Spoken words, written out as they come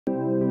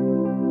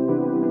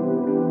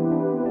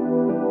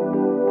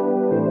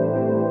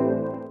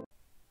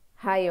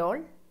Hi all,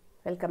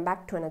 welcome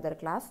back to another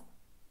class.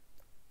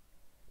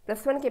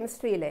 Plus 1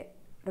 chemistry le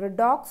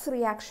redox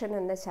reaction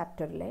enna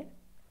chapter le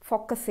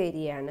focus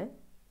area aanu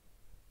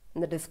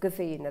innu discuss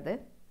cheyyunnathu.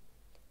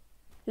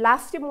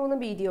 Last 3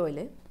 video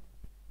il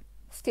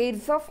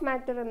states of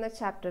matter enna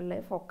chapter le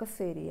focus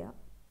area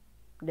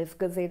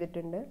discuss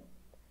cheyidittundu.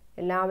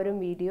 Ellavarum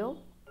video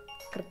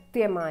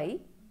കൃത്യമായി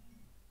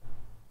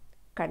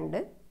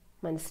കണ്ട്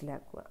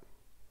മനസ്സിലാക്കുക.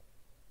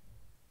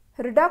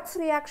 Redox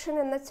reaction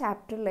എന്ന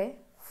ചാപ്റ്ററിലെ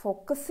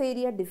focus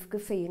area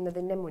discuss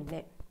ചെയ്യുന്നതിൻ്റെ മുന്നേ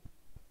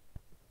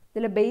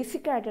ഇതിൽ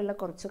basic ആയിട്ടുള്ള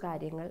കുറച്ച്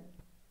കാര്യങ്ങൾ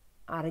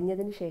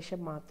അറിഞ്ഞതിന് ശേഷം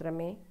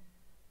മാത്രമേ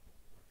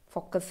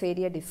ഫോക്കസ്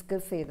ഏരിയ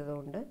ഡിസ്കസ്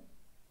ചെയ്തതുകൊണ്ട്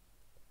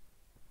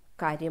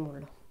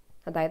കാര്യമുള്ളൂ.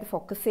 അതായത്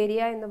ഫോക്കസ്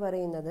ഏരിയ എന്ന്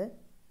പറയുന്നത്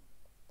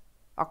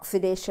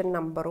ഓക്സിഡേഷൻ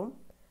നമ്പറും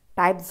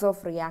types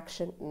of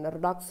reaction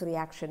redox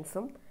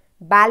റിയാക്ഷൻസും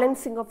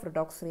balancing of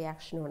redox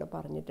റിയാക്ഷനുമാണ്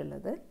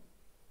പറഞ്ഞിട്ടുള്ളത്.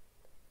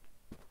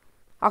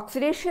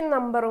 ഓക്സിഡേഷൻ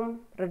നമ്പറും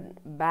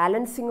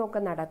ബാലൻസിങ്ങും ഒക്കെ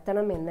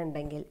നടത്തണം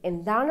എന്നുണ്ടെങ്കിൽ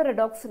എന്താണ്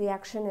റിഡോക്സ്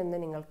റിയാക്ഷൻ എന്ന്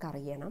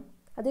നിങ്ങൾക്കറിയണം.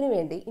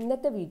 അതിനുവേണ്ടി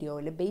ഇന്നത്തെ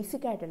വീഡിയോയിൽ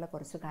ബേസിക് ആയിട്ടുള്ള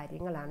കുറച്ച്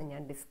കാര്യങ്ങളാണ്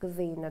ഞാൻ ഡിസ്കസ്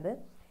ചെയ്യുന്നത്.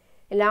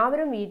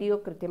 എല്ലാവരും വീഡിയോ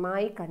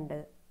കൃത്യമായി കണ്ട്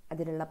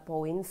അതിലുള്ള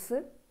പോയിൻറ്റ്സ്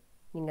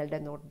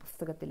നിങ്ങളുടെ നോട്ട്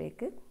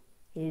പുസ്തകത്തിലേക്ക്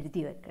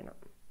എഴുതി വെക്കണം.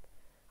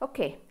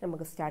 ഓക്കെ,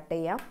 നമുക്ക് സ്റ്റാർട്ട്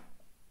ചെയ്യാം.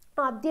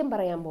 ആദ്യം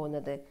പറയാൻ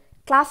പോകുന്നത്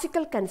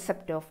classical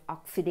concept of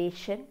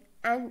oxidation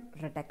and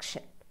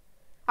reduction.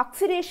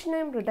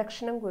 ഓക്സിഡേഷനും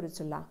റിഡക്ഷനും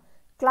കുറിച്ചുള്ള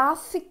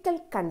ക്ലാസിക്കൽ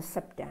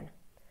കൺസെപ്റ്റാണ്.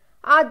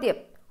 ആദ്യം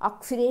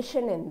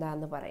ഓക്സിഡേഷൻ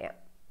എന്താണെന്ന് പറയാം.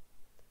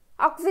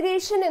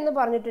 ഓക്സിഡേഷൻ എന്ന്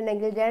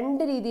പറഞ്ഞിട്ടുണ്ടെങ്കിൽ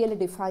 2 രീതിയിൽ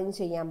ഡിഫൈൻ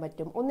ചെയ്യാൻ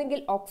പറ്റും. ഒന്നുകിൽ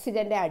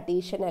ഓക്സിജൻ്റെ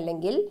അഡീഷൻ,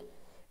 അല്ലെങ്കിൽ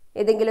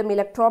ഏതെങ്കിലും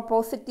electro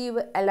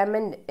positive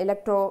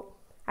element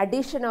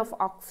addition of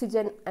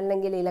oxygen,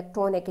 അല്ലെങ്കിൽ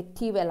ഇലക്ട്രോ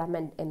നെഗറ്റീവ്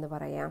എലമെൻറ്റ് എന്ന്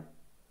പറയാം.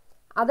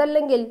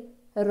 അതല്ലെങ്കിൽ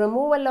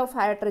removal of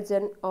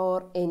hydrogen or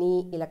any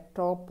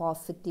electro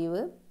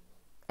positive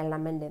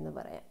element എന്ന്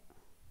പറയാം.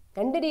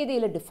 2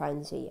 രീതിയിൽ ഡിഫൈൻ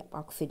ചെയ്യാം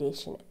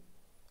oxidation.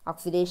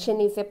 Oxidation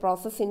is A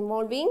process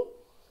involving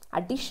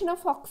addition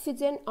of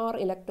oxygen or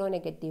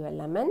electronegative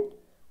element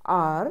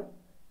or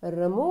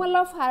removal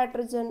of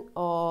hydrogen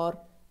or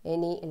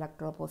any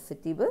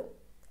electropositive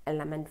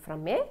element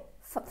from a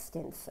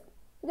substance.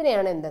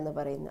 ഇതിനെയാണ് എന്തെന്ന്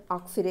പറയുന്നത്,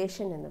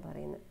 oxidation എന്ന്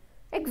പറയുന്നത്.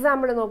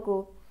 Example നോക്കൂ.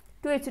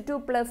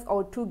 2H2 plus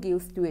O2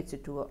 gives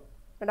 2H2O.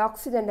 ഇവിടെ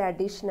ഓക്സിജൻ്റെ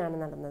അഡീഷനാണ്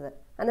നടന്നത്.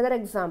 Another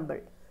example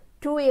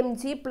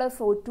 2Mg plus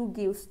O2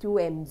 gives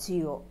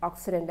 2MgO.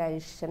 ഓക്സിജൻ്റെ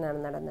അഡീഷനാണ്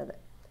നടന്നത്.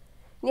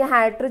 ഇനി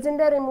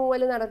ഹൈഡ്രജൻ്റെ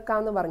റിമൂവൽ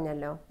നടക്കാമെന്ന്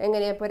പറഞ്ഞല്ലോ.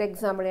 എങ്ങനെയാണ്? ഇപ്പോൾ ഒരു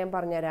എക്സാമ്പിൾ ഞാൻ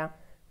പറഞ്ഞുതരാം.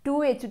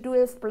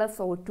 2H2S plus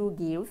O2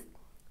 gives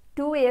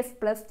 2S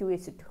plus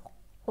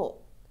 2H2O.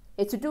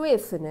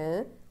 H2Sന്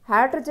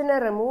ഹൈഡ്രജനെ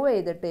remove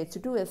ചെയ്തിട്ട്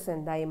H2S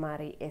എന്തായി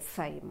മാറി? S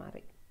ആയി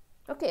മാറി.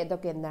 ഓക്കെ,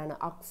 ഇതൊക്കെ എന്താണ്?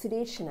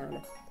 ഓക്സിഡേഷനാണ്.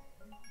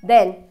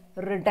 Then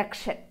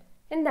reduction.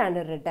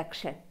 എന്താണ്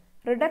റിഡക്ഷൻ?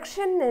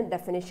 റിഡക്ഷൻ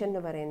ഡെഫിനിഷൻ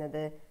എന്ന്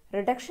പറയുന്നത്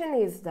reduction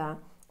is the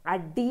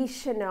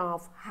addition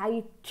of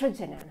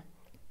hydrogen ആണ്.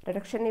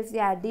 Reduction is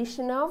the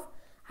addition of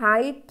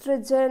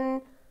hydrogen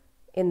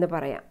എന്ന്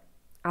പറയാം.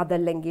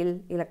 അതല്ലെങ്കിൽ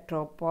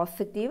ഇലക്ട്രോ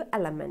പോസിറ്റീവ്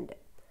എലമെൻറ്റ്,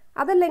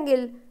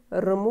 അതല്ലെങ്കിൽ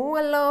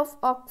removal of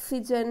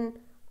oxygen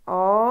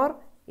or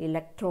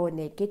electro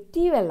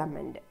negative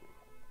element.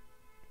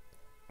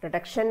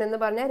 Reduction എന്ന്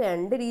പറഞ്ഞാൽ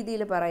 2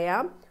 രീതിയിൽ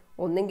പറയാം.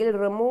 ഒന്നെങ്കിൽ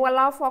removal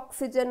of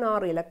oxygen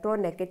or electro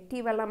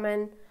negative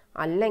element,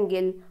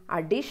 അല്ലെങ്കിൽ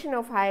addition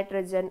of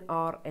hydrogen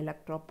or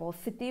electro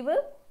positive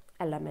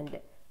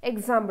element.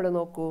 Example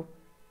നോക്കൂ.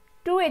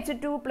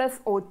 2H2 plus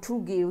O2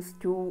 gives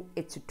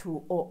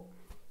 2H2O.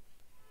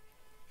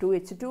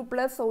 2H2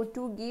 plus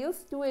O2 gives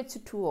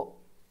 2H2O.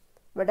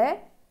 ഇവിടെ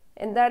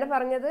എന്താണ്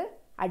പറഞ്ഞത്?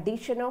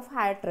 അഡീഷൻ ഓഫ്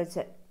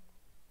ഹൈഡ്രജൻ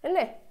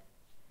അല്ലേ.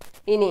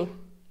 ഇനി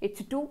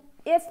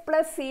H2S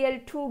plus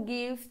Cl2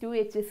 gives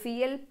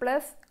 2HCl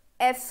plus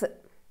S.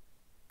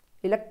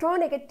 Electro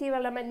negative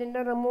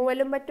എലമെൻറ്റിൻ്റെ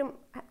റിമൂവലും മറ്റും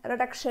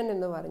reduction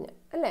എന്ന് പറഞ്ഞു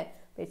അല്ലേ.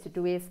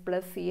 H2S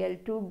plus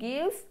Cl2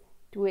 gives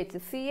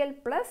 2HCl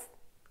plus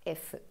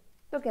S.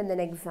 ഇതൊക്കെ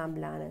എന്താണ്?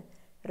 എക്സാമ്പിളാണ്,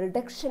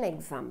 റിഡക്ഷൻ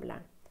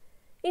എക്സാമ്പിളാണ്.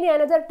 ഇനി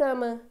അനദർ ടേം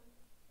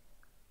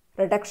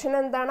റിഡക്ഷൻ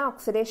എന്താണ്,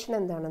 ഓക്സിഡേഷൻ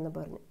എന്താണെന്ന്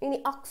പറഞ്ഞു. ഇനി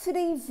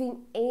ഓക്സിഡൈസിങ്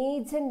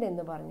ഏജൻറ്റ്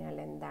എന്ന് പറഞ്ഞാൽ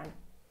എന്താണ്?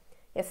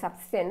 A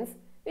substance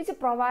which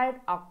provide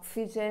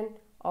oxygen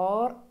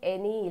or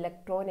any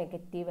electro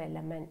negative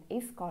element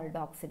is called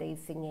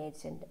oxidising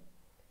agent.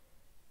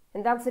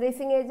 എന്താ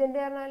ഓക്സിഡൈസിങ്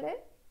ഏജൻറ്റ് പറഞ്ഞാൽ?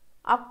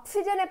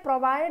 ഓക്സിജനെ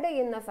പ്രൊവൈഡ്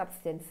ചെയ്യുന്ന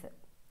സബ്സ്റ്റൻസ്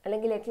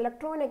അല്ലെങ്കിൽ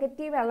ഇലക്ട്രോ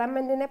നെഗറ്റീവ്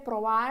എലമെൻറ്റിനെ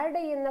പ്രൊവൈഡ്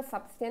ചെയ്യുന്ന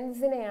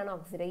സബ്സ്റ്റൻസിനെയാണ്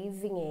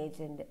ഓക്സിഡൈസിങ്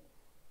ഏജൻറ്റ്.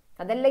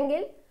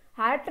 അതല്ലെങ്കിൽ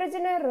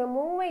ഹൈഡ്രജനെ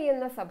റിമൂവ്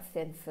ചെയ്യുന്ന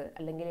സബ്സ്റ്റൻസ്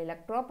അല്ലെങ്കിൽ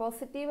ഇലക്ട്രോ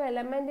പോസിറ്റീവ്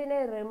എലമെൻറ്റിനെ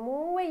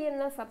റിമൂവ്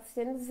ചെയ്യുന്ന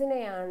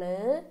സബ്സ്റ്റൻസിനെയാണ്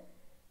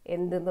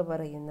എന്തെന്ന്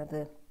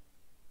പറയുന്നത്?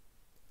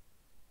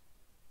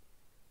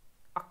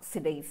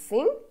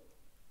 ഓക്സിഡൈസിങ്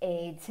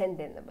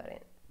ഏജൻറ്റ് എന്ന്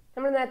പറയുന്നത്.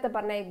 നമ്മൾ നേരത്തെ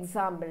പറഞ്ഞ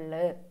എക്സാമ്പിളിൽ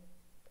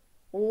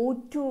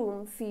O2ഉം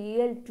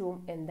Cl2ഉം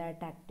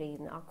എന്തായിട്ട് ആക്ട്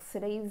ചെയ്യുന്നു?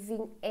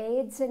 ഓക്സിഡൈസിങ്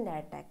ഏജൻ്റ്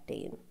ആയിട്ട് ആക്ട്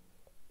ചെയ്യുന്നു.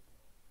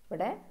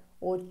 ഇവിടെ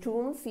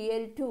O2ഉം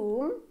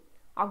Cl2ഉം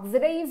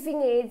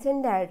ഓക്സിഡൈസിങ്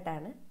ഏജൻ്റ്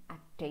ആയിട്ടാണ്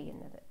ആക്ട്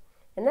ചെയ്യുന്നത്.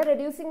 എന്നാൽ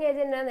റെഡ്യൂസിങ്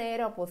ഏജൻ്റ്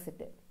നേരെ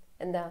ഓപ്പോസിറ്റ്.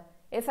 എന്താ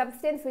A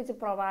substance which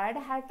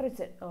provide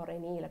hydrogen or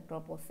any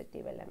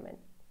ഇലക്ട്രോപോസിറ്റീവ്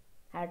element.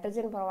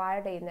 Hydrogen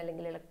provide ചെയ്യുന്ന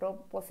അല്ലെങ്കിൽ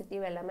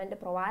ഇലക്ട്രോപോസിറ്റീവ് എലമെൻറ്റ്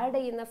പ്രൊവൈഡ്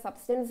ചെയ്യുന്ന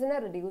സബ്സ്റ്റൻസിന്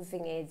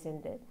റിഡ്യൂസിങ്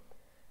ഏജൻറ്റ്.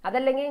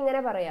 അതല്ലെങ്കിൽ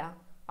ഇങ്ങനെ പറയാം,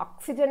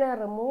 ഓക്സിജനെ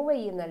റിമൂവ്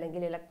ചെയ്യുന്ന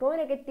അല്ലെങ്കിൽ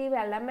ഇലക്ട്രോനെഗറ്റീവ്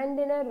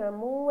എലമെൻറ്റിനെ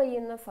റിമൂവ്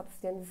ചെയ്യുന്ന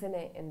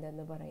സബ്സ്റ്റൻസിനെ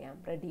എന്തെന്ന് പറയാം,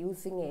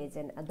 റിഡ്യൂസിങ്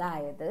ഏജൻറ്റ്.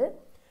 അതായത്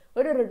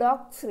ഒരു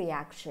റിഡോക്സ്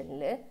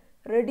റിയാക്ഷനിൽ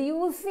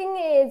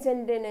റിഡ്യൂസിങ്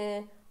ഏജൻറ്റിന്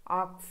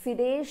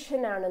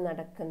ഓക്സിഡേഷനാണ്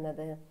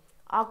നടക്കുന്നത്,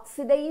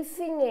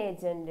 ഓക്സിഡൈസിങ്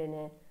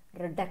ഏജൻറ്റിന്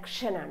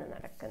റിഡക്ഷനാണ്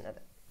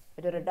നടക്കുന്നത്.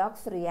 ഒരു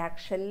റിഡോക്സ്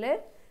റിയാക്ഷനിൽ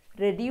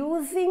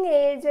റിഡ്യൂസിങ്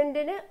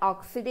ഏജൻറ്റിന്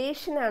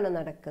ഓക്സിഡേഷനാണ്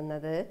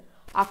നടക്കുന്നത്,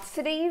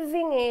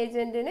 ഓക്സിഡൈസിങ്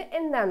ഏജൻറ്റിന്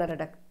എന്താണ്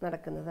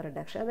നടക്കുന്നത്,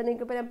 റിഡക്ഷൻ. അത്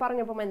എനിക്കിപ്പോൾ ഞാൻ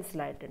പറഞ്ഞപ്പോൾ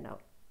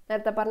മനസ്സിലായിട്ടുണ്ടാവും.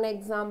 നേരത്തെ പറഞ്ഞ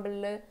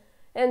എക്സാമ്പിളിൽ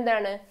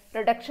എന്താണ്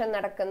റിഡക്ഷൻ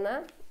നടക്കുന്ന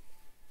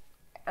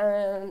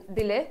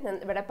ഇതിൽ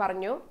ഇവിടെ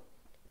പറഞ്ഞു,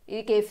 ഈ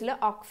കേസിൽ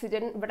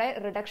ഓക്സിജൻ ഇവിടെ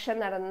റിഡക്ഷൻ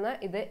നടന്ന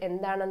ഇത്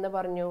എന്താണെന്ന്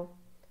പറഞ്ഞു,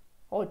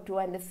 O2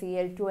 ആൻഡ്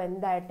Cl2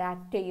 എന്തായിട്ട്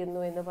ആക്ട്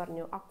ചെയ്യുന്നു എന്ന്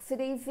പറഞ്ഞു,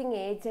 ഓക്സിഡൈസിങ്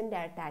ഏജൻ്റ്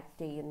ആയിട്ട് ആക്ട്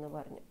ചെയ്യുന്നു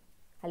പറഞ്ഞു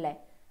അല്ലേ.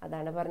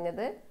 അതാണ്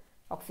പറഞ്ഞത്,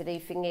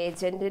 ഓക്സിഡൈസിങ്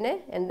ഏജൻറ്റിന്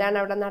എന്താണ്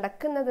അവിടെ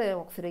നടക്കുന്നത്,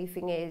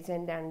 oxidising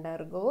agent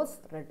undergoes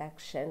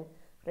reduction,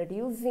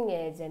 reducing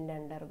agent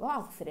undergo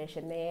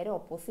oxidation. നേരെ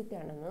ഓപ്പോസിറ്റ്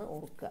ആണെന്ന്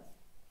ഓർക്കുക.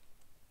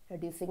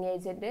 റിഡ്യൂസിങ്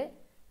ഏജൻറ്റ്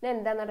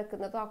എന്താ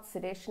നടക്കുന്നത്,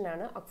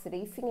 ഓക്സിഡേഷനാണ്.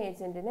 ഓക്സിഡൈസിങ്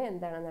ഏജൻറ്റിന്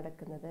എന്താണ്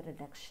നടക്കുന്നത്,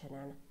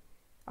 റിഡക്ഷനാണ്.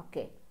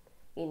 ഓക്കെ,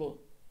 ഇനി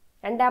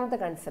രണ്ടാമത്തെ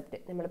കൺസെപ്റ്റ്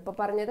നമ്മളിപ്പോൾ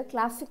പറഞ്ഞത്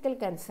ക്ലാസിക്കൽ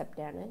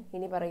കൺസെപ്റ്റാണ്.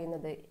 ഇനി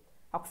പറയുന്നത്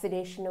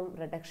ഓക്സിഡേഷനും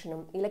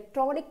റിഡക്ഷനും.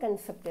 ഇലക്ട്രോണിക്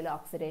കൺസെപ്റ്റിൽ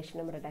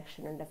ഓക്സിഡേഷനും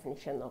റിഡക്ഷനും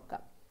ഡെഫിനിഷൻ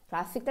നോക്കാം.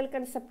 ക്ലാസിക്കൽ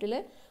കൺസെപ്റ്റിൽ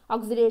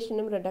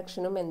ഓക്സിഡേഷനും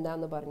റിഡക്ഷനും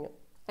എന്താണെന്ന് പറഞ്ഞു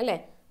അല്ലേ.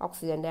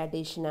 ഓക്സിജൻ്റെ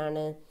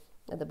അഡീഷനാണ്,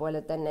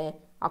 അതുപോലെ തന്നെ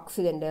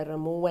ഓക്സിജൻ്റെ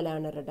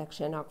റിമൂവലാണ്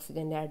റിഡക്ഷൻ,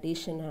 ഓക്സിജൻ്റെ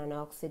അഡീഷനാണ്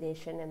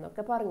ഓക്സിഡേഷൻ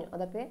എന്നൊക്കെ പറഞ്ഞു.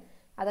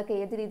 അതൊക്കെ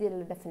ഏത്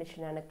രീതിയിലുള്ള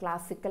ഡെഫിനിഷനാണ്,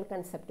 ക്ലാസിക്കൽ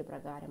കൺസെപ്റ്റ്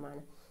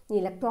പ്രകാരമാണ്. ഈ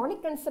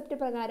ഇലക്ട്രോണിക് കൺസെപ്റ്റ്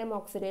പ്രകാരം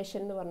ഓക്സിഡേഷൻ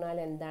എന്ന് പറഞ്ഞാൽ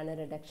എന്താണ്,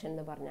 റിഡക്ഷൻ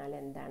എന്ന് പറഞ്ഞാൽ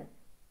എന്താണ്,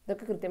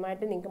 ഇതൊക്കെ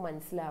കൃത്യമായിട്ട് നിങ്ങൾക്ക്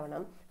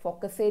മനസ്സിലാവണം.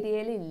 ഫോക്കസ്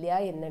ഏരിയയിൽ ഇല്ല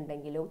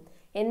എന്നുണ്ടെങ്കിലും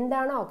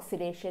എന്താണ്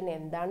ഓക്സിഡേഷൻ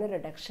എന്താണ്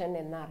റിഡക്ഷൻ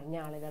എന്നറിഞ്ഞ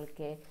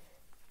ആളുകൾക്ക്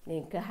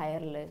നിങ്ങൾക്ക്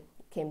ഹയറിൽ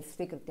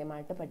കെമിസ്ട്രി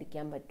കൃത്യമായിട്ട്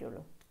പഠിക്കാൻ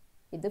പറ്റുള്ളൂ.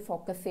 ഇത്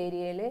ഫോക്കസ്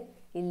ഏരിയയിൽ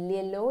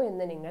ഇല്ലല്ലോ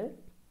എന്ന് നിങ്ങൾ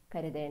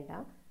കരുതേണ്ട.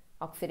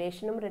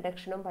 ഓക്സിഡേഷനും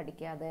റിഡക്ഷനും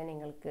പഠിക്കാതെ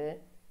നിങ്ങൾക്ക്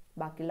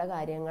ബാക്കിയുള്ള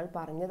കാര്യങ്ങൾ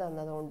പറഞ്ഞു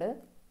തന്നതുകൊണ്ട്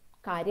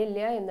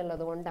കാര്യമില്ല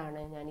എന്നുള്ളത്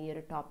കൊണ്ടാണ് ഞാൻ ഈ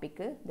ഒരു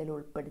ടോപ്പിക്ക് ഇതിൽ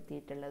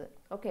ഉൾപ്പെടുത്തിയിട്ടുള്ളത്.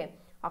 ഓക്കെ,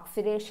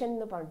 ഓക്സിഡേഷൻ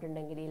എന്ന്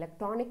പറഞ്ഞിട്ടുണ്ടെങ്കിൽ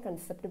ഇലക്ട്രോണിക്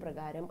കൺസെപ്റ്റ്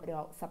പ്രകാരം ഒരു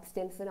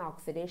സബ്സ്റ്റൻസിന്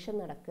ഓക്സിഡേഷൻ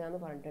നടക്കുക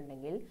എന്ന്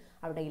പറഞ്ഞിട്ടുണ്ടെങ്കിൽ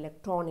അവിടെ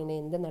ഇലക്ട്രോണിന്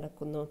എന്ത്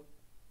നടക്കുന്നു,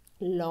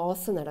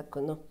 ലോസ്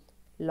നടക്കുന്നു,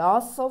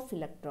 ലോസ് ഓഫ്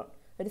ഇലക്ട്രോൺ.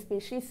 ഒരു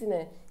സ്പീഷീസിന്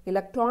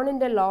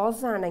ഇലക്ട്രോണിൻ്റെ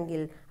ലോസ്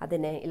ആണെങ്കിൽ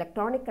അതിന്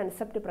ഇലക്ട്രോണിക്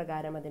കൺസെപ്റ്റ്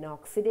പ്രകാരം അതിന്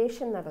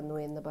ഓക്സിഡേഷൻ നടന്നു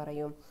എന്ന്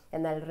പറയും.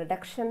 എന്നാൽ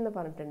റിഡക്ഷൻ എന്ന്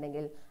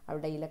പറഞ്ഞിട്ടുണ്ടെങ്കിൽ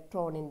അവിടെ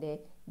ഇലക്ട്രോണിൻ്റെ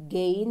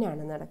ഗെയിൻ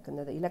ആണ്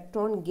നടക്കുന്നത്.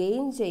 ഇലക്ട്രോൺ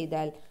ഗെയിൻ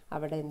ചെയ്താൽ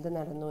അവിടെ എന്ത്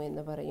നടന്നു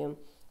എന്ന് പറയും,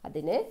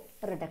 അതിന്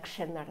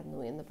റിഡക്ഷൻ നടന്നു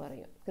എന്ന്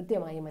പറയും.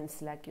 കൃത്യമായി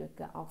മനസ്സിലാക്കി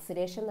വെക്കുക.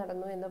 ഓക്സിഡേഷൻ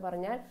നടന്നു എന്ന്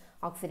പറഞ്ഞാൽ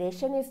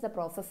oxidation is the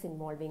process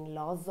involving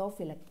loss of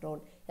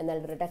electron.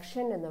 എന്നാൽ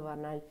റിഡക്ഷൻ എന്ന്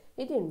പറഞ്ഞാൽ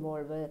it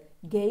involve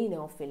gain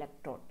of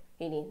electron.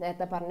 ഇനി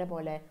നേരത്തെ പറഞ്ഞ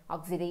പോലെ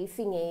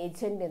ഓക്സിഡൈസിങ്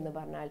ഏജൻറ്റ് എന്ന്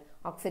പറഞ്ഞാൽ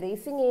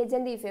oxidising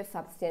agent is A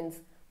substance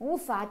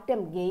whose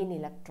atom gain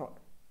electron.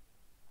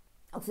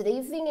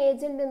 Oxidising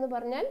agent എന്ന്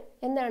പറഞ്ഞാൽ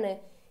എന്താണ്,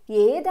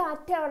 ഏത്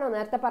ആറ്റമാണോ,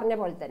 നേരത്തെ പറഞ്ഞ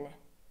പോലെ തന്നെ,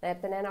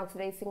 നേരത്തെ ഞാൻ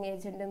ഓക്സിഡൈസിങ്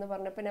ഏജൻറ്റ് എന്ന്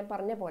പറഞ്ഞപ്പോൾ ഞാൻ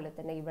പറഞ്ഞ പോലെ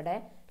തന്നെ ഇവിടെ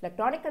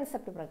ഇലക്ട്രോണിക്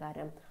കൺസെപ്റ്റ്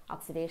പ്രകാരം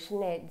ഓക്സിഡേഷൻ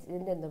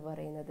ഏജൻറ്റ് എന്ന്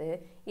പറയുന്നത്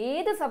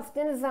ഏത്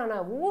സബ്സ്റ്റൻസ് ആണ്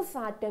whose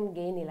atom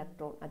gain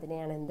electron,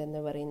 അതിനെയാണ്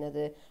എന്തെന്ന്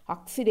പറയുന്നത്,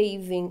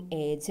 ഓക്സിഡൈസിങ്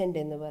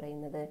ഏജൻറ്റ് എന്ന്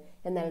പറയുന്നത്.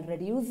 എന്നാൽ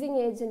റെഡ്യൂസിങ്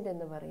ഏജൻറ്റ്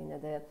എന്ന്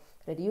പറയുന്നത്,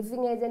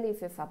 reducing agent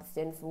is A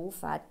substance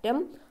whose atom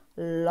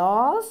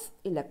loss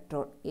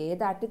electron,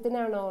 ഏത്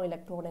ആറ്റത്തിനാണോ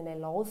ഇലക്ട്രോണിനെ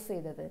ലോസ്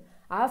ചെയ്തത്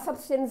ആ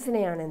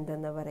സബ്സ്റ്റൻസിനെയാണ്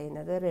എന്തെന്ന്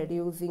പറയുന്നത്,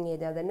 റെഡ്യൂസിങ്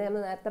ഏജൻറ്റ്. അതന്നെ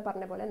നമ്മൾ നേരത്തെ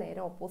പറഞ്ഞ പോലെ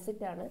നേരെ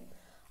ഓപ്പോസിറ്റ് ആണ്.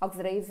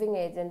 ഓക്സിഡൈസിങ്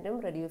ഏജൻറ്റും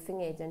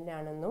റെഡ്യൂസിങ് ഏജൻ്റ്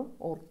ആണെന്നും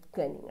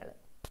ഓർക്കുക നിങ്ങൾ.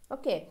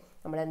 ഓക്കെ,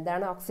 നമ്മൾ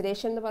എന്താണ്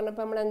ഓക്സിഡേഷൻ എന്ന്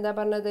പറഞ്ഞപ്പോൾ നമ്മൾ എന്താ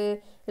പറഞ്ഞത്,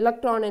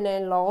 ഇലക്ട്രോണിനെ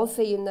ലോസ്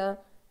ചെയ്യുന്ന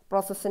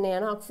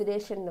പ്രോസസ്സിനെയാണ്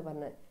ഓക്സിഡേഷൻ എന്ന്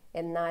പറഞ്ഞത്.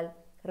 എന്നാൽ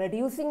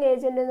റെഡ്യൂസിങ്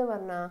ഏജൻറ്റ് എന്ന്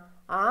പറഞ്ഞാൽ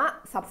ആ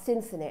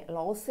സബ്സ്റ്റൻസിനെ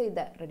ലോസ് ചെയ്ത,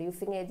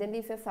 reducing agent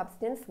is A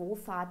substance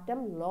whose atom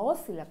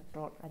loss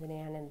electron,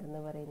 അതിനെയാണ്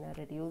എന്തെന്ന് പറയുന്നത്,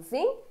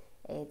 റെഡ്യൂസിങ്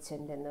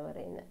ഏജൻറ്റ് എന്ന്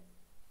പറയുന്നത്.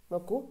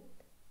 നോക്കൂ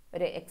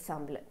ഒരു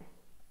എക്സാമ്പിൾ.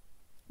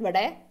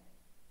 ഇവിടെ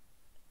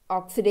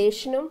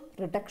ഓക്സിഡേഷനും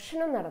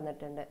റിഡക്ഷനും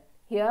നടന്നിട്ടുണ്ട്.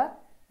 Here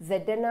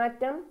Zn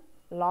atom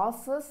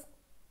losses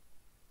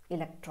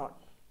electron,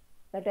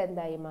 എന്നിട്ട്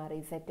എന്തായി മാറി,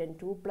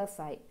 Zn2+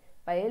 ആയി.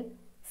 while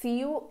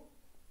Cu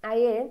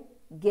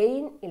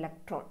gain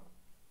electron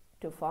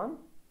to form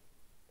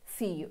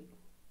Cu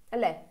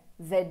അല്ലേ.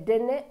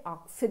 Zn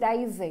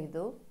ഓക്സിഡൈസ്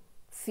ചെയ്തു,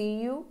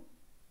 Cu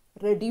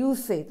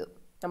റെഡ്യൂസ് ചെയ്തു.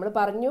 നമ്മൾ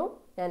പറഞ്ഞു,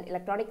 ഞാൻ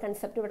ഇലക്ട്രോണിക്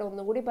കൺസെപ്റ്റ് ഇവിടെ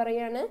ഒന്നുകൂടി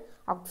പറയുകയാണ്.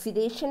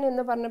 ഓക്സിഡേഷൻ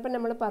എന്ന് പറഞ്ഞപ്പോൾ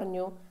നമ്മൾ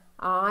പറഞ്ഞു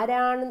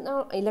ആരാണ്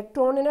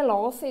ഇലക്ട്രോണിനെ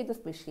ലോസ് ചെയ്ത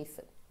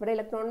സ്പീഷീസ്. ഇവിടെ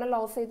ഇലക്ട്രോണിനെ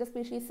ലോസ് ചെയ്ത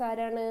സ്പീഷീസ്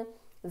ആരാണ്,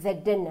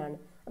 Zn ആണ്.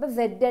 അപ്പോൾ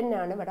Zn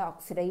ആണ് ഇവിടെ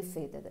ഓക്സിഡൈസ്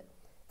ചെയ്തത്.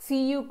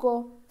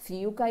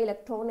 Cuക്ക്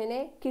ഇലക്ട്രോണിനെ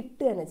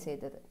കിട്ടുകയാണ്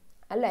ചെയ്തത്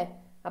അല്ലേ.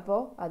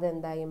 അപ്പോൾ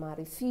അതെന്തായി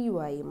മാറി? CU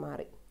ആയി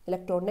മാറി.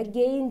 ഇലക്ട്രോണിനെ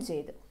ഗെയിൻ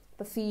ചെയ്ത്.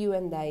 അപ്പോൾ CU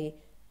എന്തായി?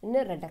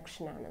 ഇന്ന്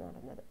റിഡക്ഷനാണ്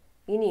നടന്നത്.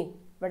 ഇനി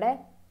ഇവിടെ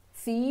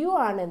CU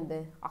ആണെന്ത്?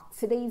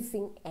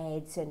 Oxidising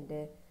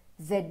agent.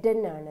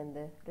 ZN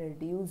ആണെന്ത്?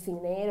 Reducing.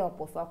 നേരെ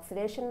ഓപ്പോസിറ്റ്.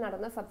 ഓക്സിഡേഷൻ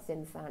നടന്ന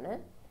സബ്സ്റ്റൻസ് ആണ്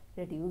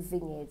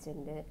റെഡ്യൂസിങ്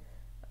ഏജൻറ്റ്.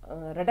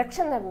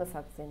 റിഡക്ഷൻ നടന്ന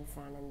substance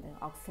ആണെന്ത്?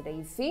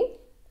 Oxidising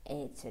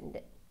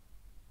agent.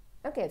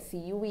 Okay,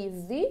 CU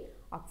is the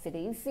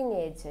oxidising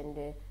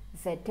agent,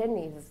 ZN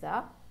is the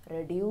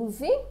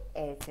reducing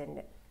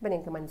agent. ഇപ്പം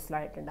നിങ്ങൾക്ക്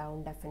മനസ്സിലായിട്ടുണ്ടാവും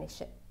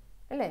ഡെഫിനിഷൻ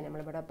അല്ലേ?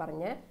 നമ്മളിവിടെ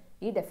പറഞ്ഞ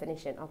ഈ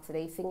ഡെഫിനിഷൻ,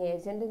 ഓക്സിഡൈസിങ്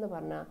ഏജൻറ്റ് എന്ന്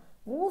പറഞ്ഞാൽ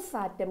വൂസ്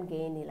ആറ്റം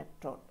ഗെയിൻ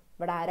ഇലക്ട്രോൺ.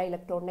 ഇവിടെ ആരാ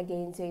ഇലക്ട്രോണിനെ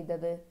ഗെയിൻ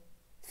ചെയ്തത്?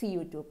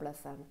 Cu2+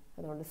 ആണ്.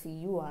 അതുകൊണ്ട്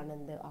CU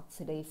ആണെന്ത്?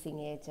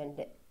 ഓക്സിഡൈസിങ്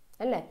ഏജൻറ്റ്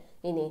അല്ലേ?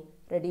 ഇനി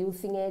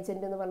റെഡ്യൂസിങ്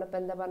ഏജൻറ്റ് എന്ന് പറഞ്ഞപ്പോൾ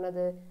എന്താ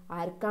പറഞ്ഞത്?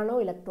 ആർക്കാണോ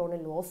ഇലക്ട്രോൺ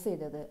ലോസ്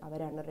ചെയ്തത്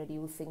അവരാണ്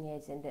റെഡ്യൂസിങ്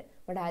ഏജൻറ്റ്.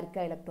 ഇവിടെ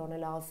ആർക്കാണ് ഇലക്ട്രോൺ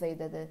ലോസ്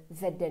ചെയ്തത്?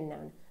 ZN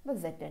ആണ്. അപ്പോൾ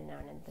ZN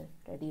ആണെന്ത്?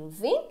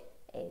 Reducing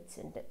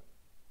agent.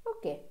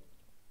 ഓക്കെ,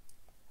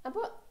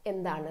 അപ്പോൾ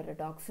എന്താണ്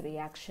റിഡോക്സ്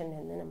റിയാക്ഷൻ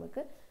എന്ന്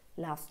നമുക്ക്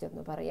ലാസ്റ്റ്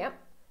ഒന്ന് പറയാം.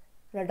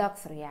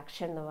 റിഡോക്സ്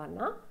റിയാക്ഷൻ എന്ന്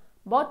പറഞ്ഞാൽ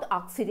ബോത്ത്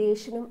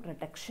ഓക്സിഡേഷനും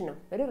റിഡക്ഷനും,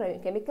 ഒരു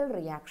കെമിക്കൽ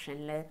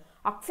റിയാക്ഷനിൽ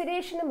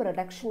ഓക്സിഡേഷനും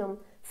റിഡക്ഷനും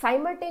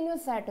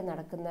സൈമൾട്ടേനിയസ് ആയിട്ട്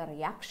നടക്കുന്ന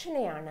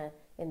റിയാക്ഷനെയാണ്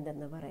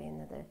എന്തെന്ന്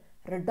പറയുന്നത്?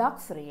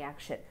 Redox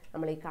reaction.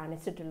 നമ്മൾ ഈ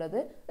കാണിച്ചിട്ടുള്ളത്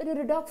ഒരു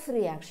റിഡോക്സ്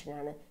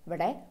റിയാക്ഷനാണ്.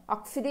 ഇവിടെ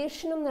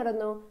ഓക്സിഡേഷനും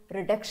നടന്നു,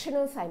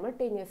 റിഡക്ഷനും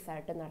സൈമൾട്ടേനിയസ്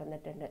ആയിട്ട്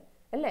നടന്നിട്ടുണ്ട്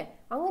അല്ലേ?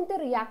 അങ്ങനത്തെ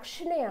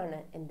റിയാക്ഷനെയാണ്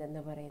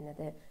എന്തെന്ന്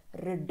പറയുന്നത്?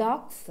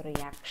 Redox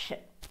reaction.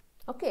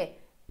 ഓക്കെ,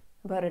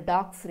 അപ്പോൾ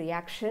റിഡോക്സ്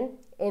റിയാക്ഷൻ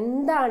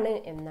എന്താണ്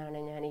എന്നാണ്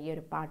ഞാൻ ഈ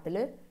ഒരു പാട്ടിൽ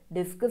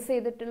ഡിസ്കസ്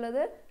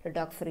ചെയ്തിട്ടുള്ളത്.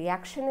 റിഡോക്സ്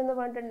റിയാക്ഷൻ എന്ന്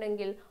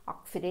പറഞ്ഞിട്ടുണ്ടെങ്കിൽ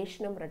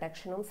ഓക്സിഡേഷനും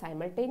റിഡക്ഷനും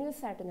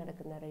സൈമൾട്ടേനിയസ് ആയിട്ട്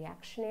നടക്കുന്ന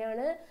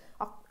റിയാക്ഷനെയാണ്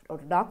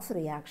റിഡോക്സ്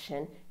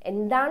റിയാക്ഷൻ.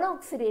 എന്താണ്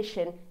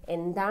ഓക്സിഡേഷൻ,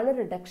 എന്താണ്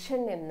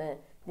റിഡക്ഷൻ എന്ന്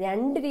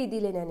രണ്ട്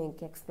രീതിയിൽ ഞാൻ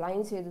എനിക്ക് എക്സ്പ്ലെയിൻ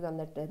ചെയ്ത്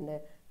തന്നിട്ടുണ്ട്.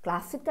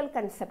 ക്ലാസിക്കൽ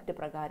കൺസെപ്റ്റ്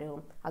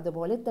പ്രകാരവും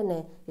അതുപോലെ തന്നെ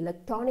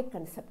ഇലക്ട്രോണിക്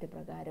കൺസെപ്റ്റ്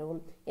പ്രകാരവും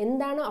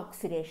എന്താണ്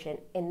ഓക്സിഡേഷൻ,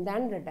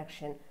 എന്താണ്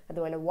റിഡക്ഷൻ,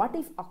 അതുപോലെ what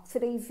is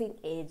oxidising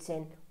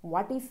agent,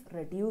 what is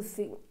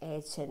reducing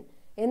agent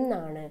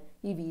എന്നാണ്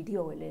ഈ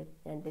വീഡിയോയിൽ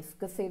ഞാൻ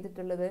ഡിസ്കസ്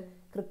ചെയ്തിട്ടുള്ളത്.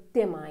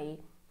 കൃത്യമായി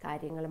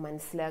കാര്യങ്ങൾ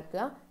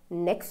മനസ്സിലാക്കുക.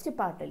 നെക്സ്റ്റ്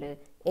പാർട്ടിൽ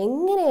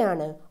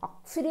എങ്ങനെയാണ്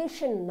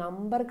ഓക്സിഡേഷൻ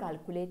നമ്പർ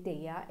കാൽക്കുലേറ്റ്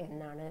ചെയ്യുക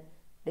എന്നാണ്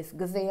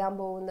ഡിസ്കസ് ചെയ്യാൻ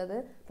പോകുന്നത്.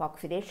 അപ്പോൾ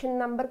ഓക്സിഡേഷൻ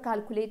നമ്പർ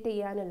കാൽക്കുലേറ്റ്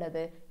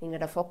ചെയ്യാനുള്ളത്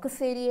നിങ്ങളുടെ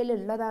ഫോക്കസ്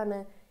ഏരിയയിലുള്ളതാണ്.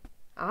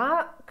 ആ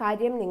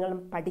കാര്യം നിങ്ങൾ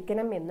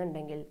പഠിക്കണം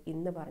എന്നുണ്ടെങ്കിൽ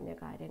ഇന്ന് പറഞ്ഞ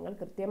കാര്യങ്ങൾ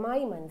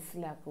കൃത്യമായി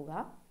മനസ്സിലാക്കുക.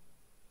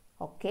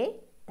 Okay,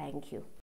 thank you.